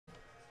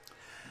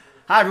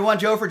Hi, everyone.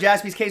 Joe for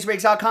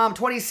JaspysCaseBreaks.com.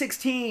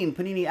 2016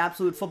 Panini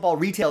Absolute Football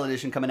Retail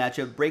Edition coming at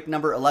you. Break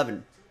number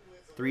 11.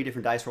 3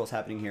 different dice rolls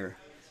happening here.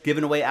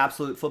 Giving away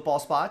Absolute Football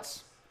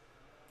spots.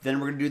 Then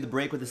we're going to do the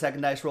break with the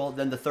second dice roll.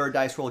 Then the third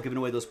dice roll, giving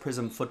away those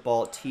Prism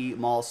Football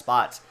T-Mall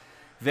spots.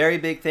 Very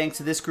big thanks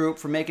to this group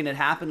for making it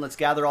happen. Let's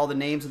gather all the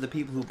names of the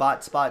people who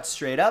bought spots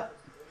straight up.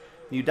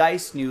 New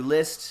dice, new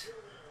list.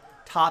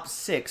 Top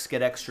 6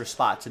 get extra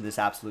spots in this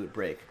Absolute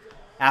break.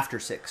 After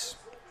 6.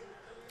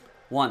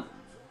 1,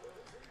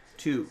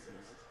 2,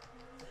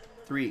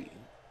 3,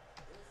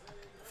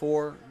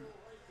 4,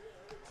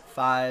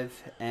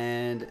 5,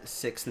 and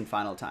 6th and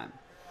final time.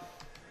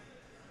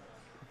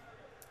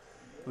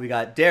 We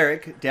got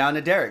Derek down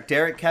to Derek.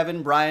 Derek,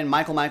 Kevin, Brian,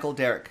 Michael,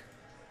 Derek.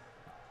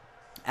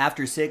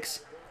 After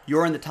 6,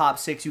 you're in the top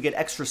 6. You get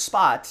extra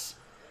spots,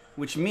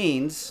 which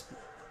means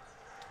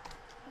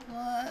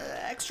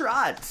extra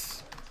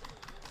odds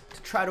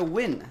to try to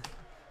win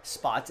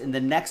spots in the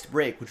next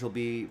break, which will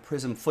be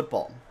Prism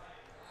Football.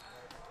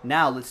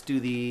 Now let's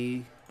do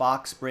the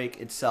box break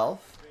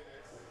itself.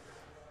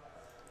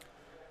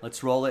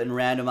 Let's roll it and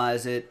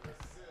randomize it.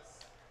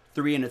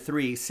 3 and a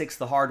 3, 6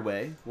 the hard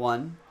way.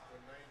 1,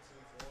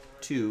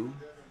 2,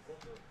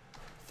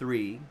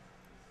 3,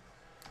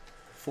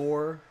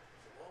 4,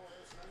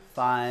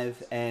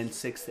 5, and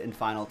 6th and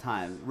final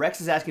time.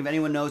 Rex is asking if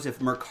anyone knows if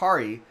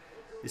Mercari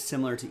is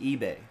similar to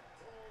eBay.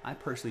 I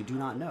personally do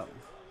not know.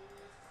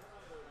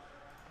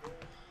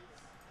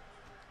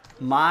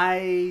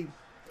 My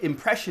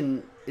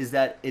impression is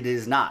that it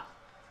is not.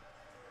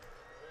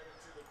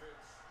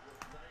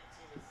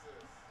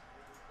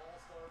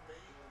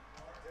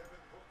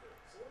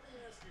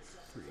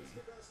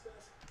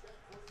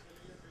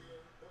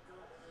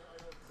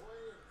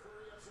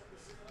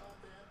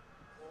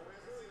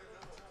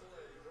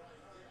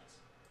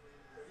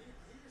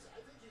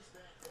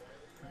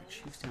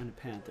 Chiefs down to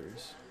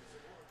Panthers.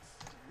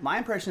 My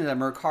impression is that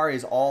Mercari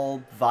is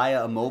all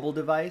via a mobile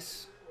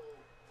device.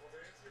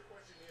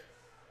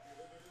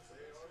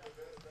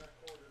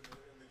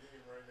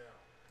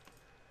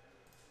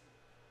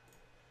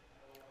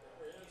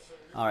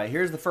 All right,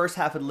 here's the first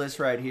half of the list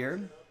right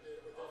here.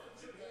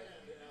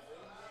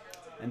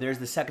 And there's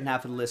the second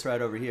half of the list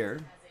right over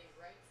here.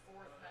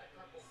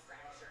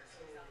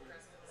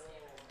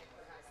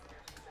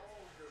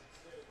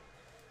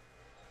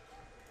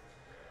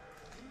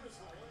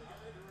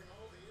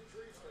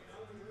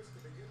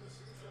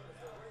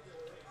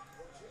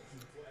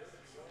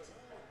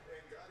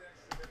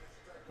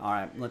 All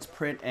right, let's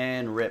print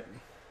and rip.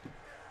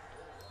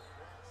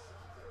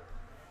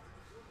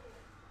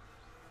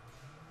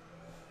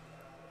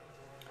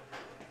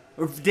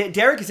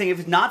 Derek is saying, if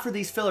it's not for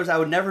these fillers, I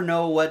would never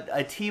know what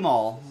a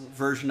T-Mall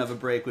version of a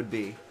break would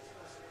be.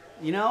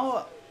 You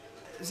know,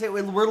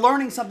 we're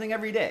learning something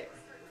every day.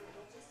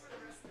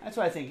 That's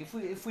what I think.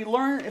 If we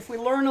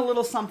learn a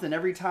little something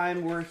every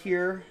time we're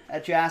here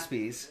at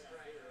Jaspys,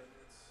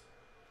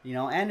 you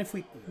know, and if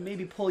we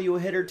maybe pull you a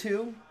hit or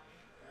two,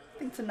 I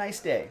think it's a nice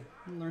day.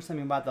 Learn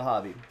something about the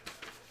hobby.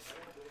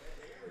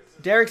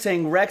 Derek's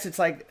saying, Rex, it's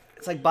like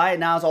buy it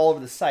now is all over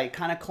the site.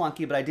 Kind of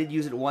clunky, but I did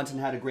use it once and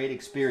had a great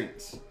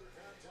experience.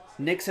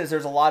 Nick says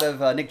there's a lot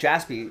of, Nick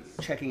Jaspy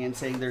checking in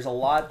saying there's a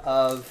lot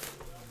of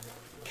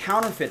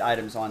counterfeit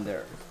items on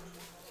there.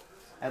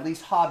 At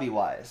least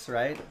hobby-wise,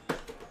 right?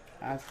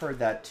 I've heard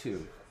that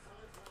too.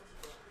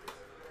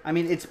 I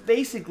mean, it's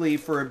basically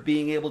for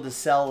being able to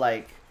sell,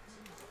 like,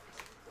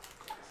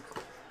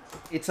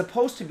 it's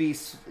supposed to be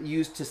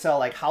used to sell,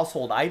 like,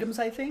 household items,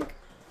 I think.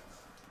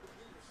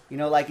 You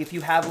know, like if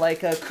you have,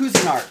 like, a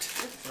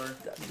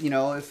Cuisinart, you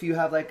know, if you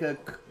have, like, a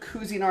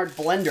Cuisinart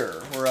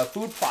blender or a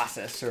food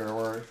processor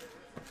or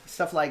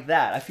stuff like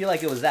that. I feel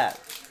like it was that.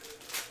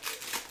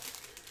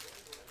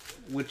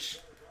 Which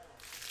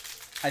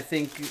I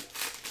think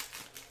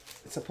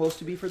it's supposed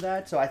to be for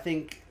that. So I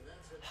think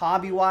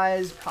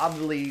hobby-wise,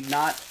 probably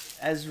not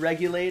as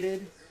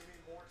regulated.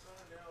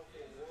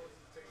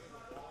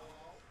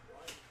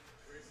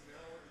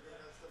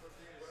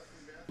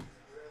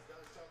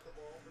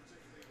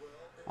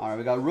 All right,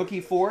 we got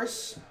Rookie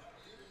Force,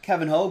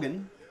 Kevin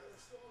Hogan.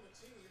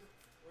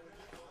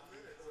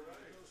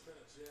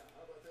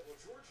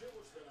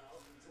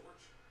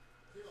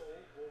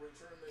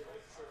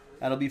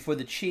 That'll be for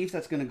the Chiefs.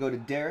 That's going to go to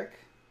Derek.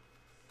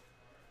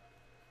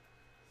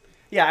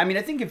 Yeah, I mean,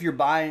 I think if you're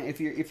buying, if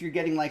you're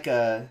getting like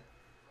a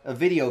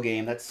video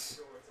game, that's,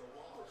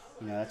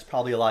 you know, that's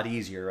probably a lot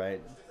easier,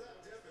 right?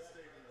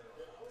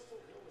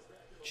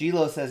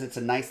 Gilo says it's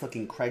a nice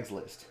looking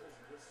Craigslist.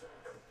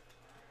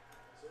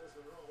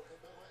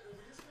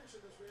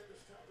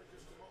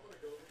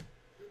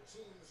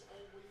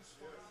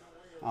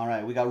 All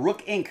right, we got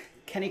Rook Inc.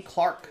 Kenny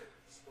Clark.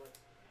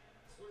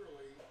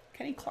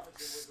 Kenny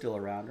Clark's still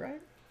around,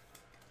 right?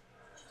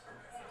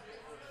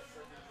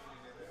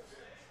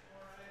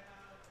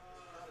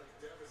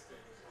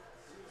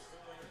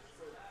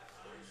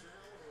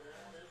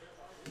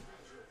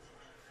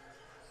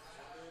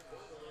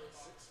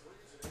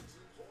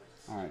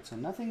 All right, so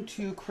nothing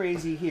too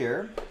crazy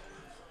here.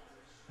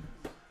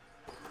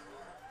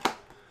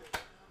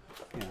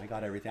 Yeah, I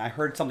got everything. I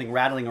heard something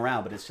rattling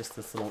around, but it's just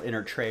this little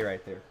inner tray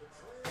right there.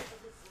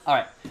 All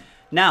right.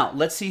 Now,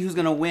 let's see who's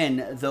going to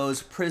win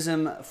those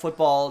Prism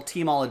Football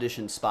Team All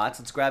Edition spots.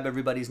 Let's grab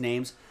everybody's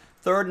names.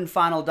 Third and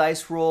final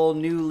dice roll,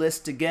 new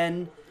list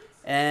again.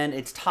 And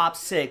it's top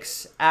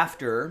 6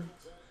 after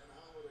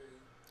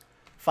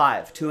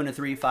 5. 2 and a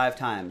 3, 5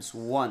 times.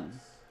 1,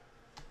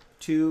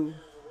 2,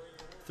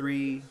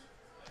 3,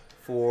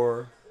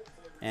 4,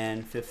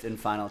 and 5th and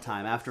final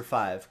time after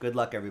 5. Good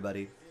luck,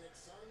 everybody.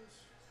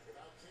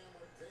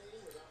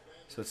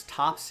 So it's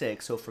top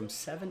 6. So from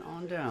 7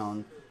 on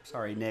down.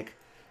 Sorry, Nick.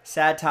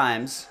 Sad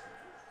times.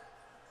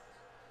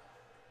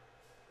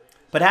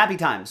 But happy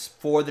times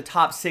for the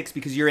top 6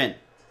 because you're in.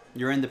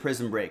 You're in the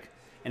Prism break.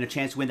 And a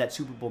chance to win that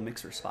Super Bowl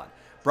mixer spot.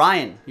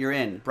 Brian, you're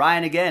in.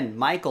 Brian again.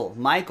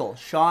 Michael,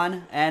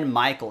 Sean, and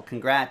Michael.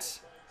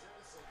 Congrats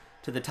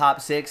to the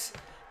top 6.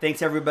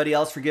 Thanks everybody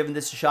else for giving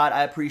this a shot.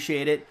 I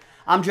appreciate it.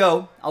 I'm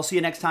Joe. I'll see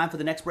you next time for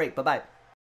the next break. Bye-bye.